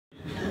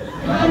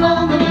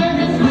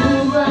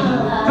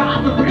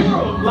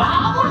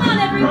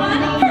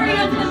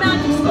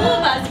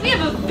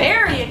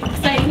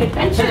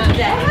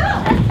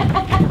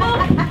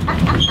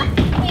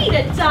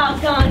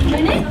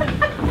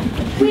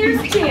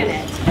Here's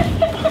Janet.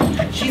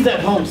 She's at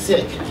home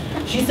sick.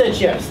 She said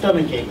she had a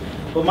stomachache,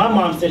 but my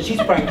mom said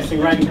she's practicing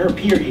writing her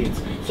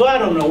periods, so I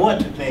don't know what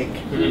to think.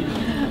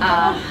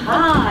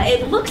 Aha,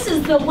 it looks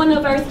as though one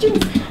of our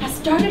students has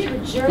started her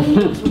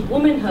journey into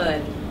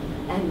womanhood.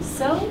 And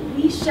so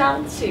we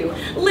shall too.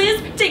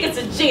 Liz, take us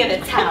to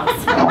Janet's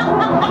house.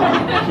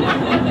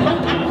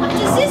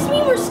 Does this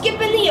mean we're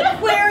skipping the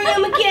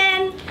aquarium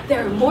again?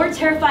 There are more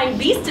terrifying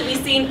beasts to be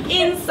seen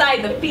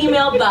inside the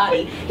female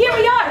body. Here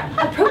we are,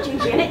 approaching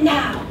Janet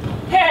now.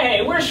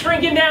 Hey, we're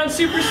shrinking down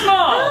super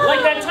small,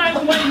 like that time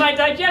we went in my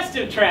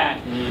digestive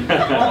tract.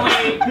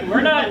 Only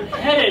we're not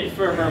headed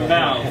for her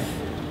mouth.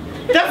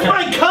 That's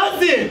my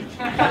cousin!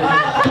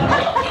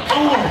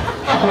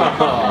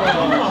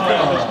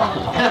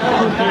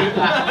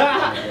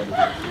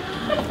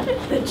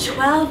 The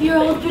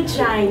 12-year-old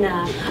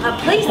vagina, a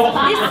place of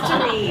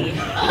mystery.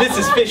 This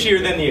is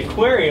fishier than the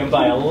aquarium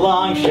by a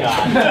long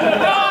shot.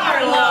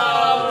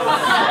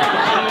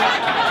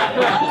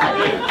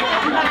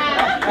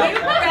 You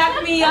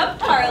crack me up,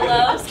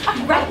 Carlos.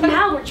 Right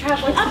now we're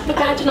traveling up the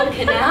vaginal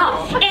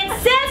canal. It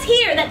says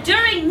here that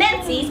during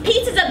menses,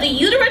 pieces of the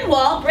uterine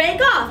wall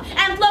break off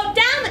and float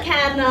down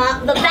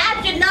the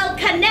vaginal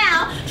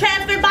canal,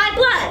 transferred by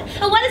blood.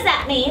 What does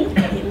that mean?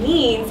 It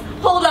means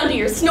hold on to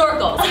your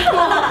snorkels.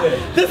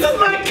 This is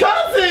my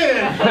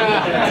cousin!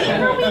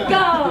 Here we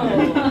go.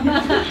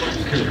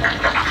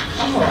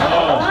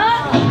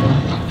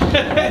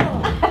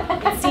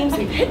 It seems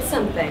we've hit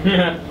something.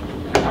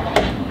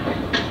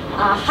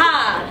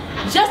 Aha!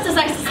 Just as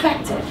I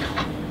suspected.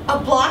 A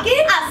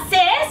blockage? A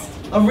cyst?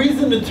 A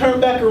reason to turn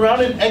back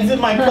around and exit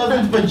my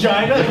cousin's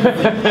vagina?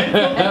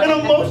 An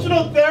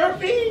emotional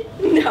therapy?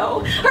 No,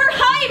 her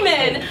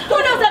hymen! Who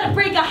knows how to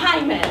break a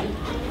hymen?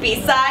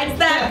 Besides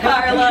that,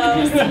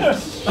 Carlos. It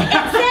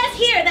says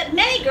here that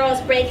many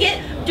girls break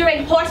it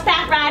during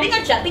horseback riding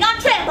or jumping on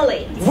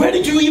trampolines. Where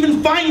did you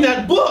even find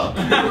that book?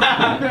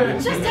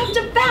 Just have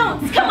to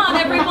bounce. Come on,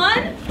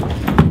 everyone.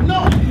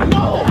 No,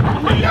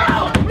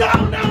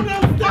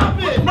 stop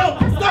it! No,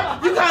 stop!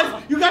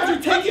 You guys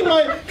are taking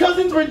my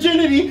cousin's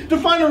virginity to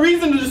find a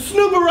reason to just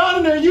snoop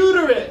around in her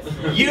uterus.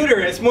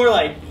 Uterus, more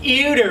like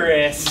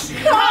uterus.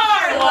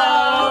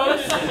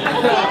 Carlos!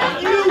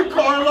 Fuck you,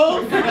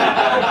 Carlos!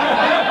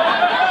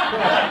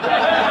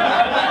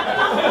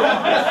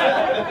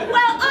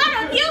 Well,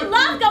 Arnold, you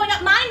loved going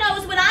up my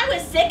nose when I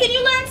was sick and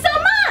you learned so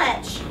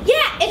much.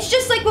 Yeah, it's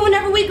just like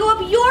whenever we go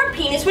up your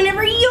penis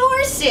whenever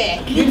you're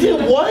sick. You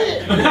did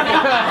what?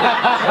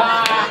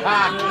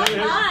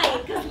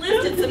 Fine, because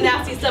Liz did some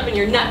nasty stuff in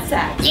your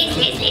nutsack. Yes.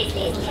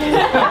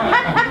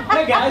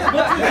 Hey guys,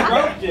 what's this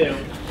rope do?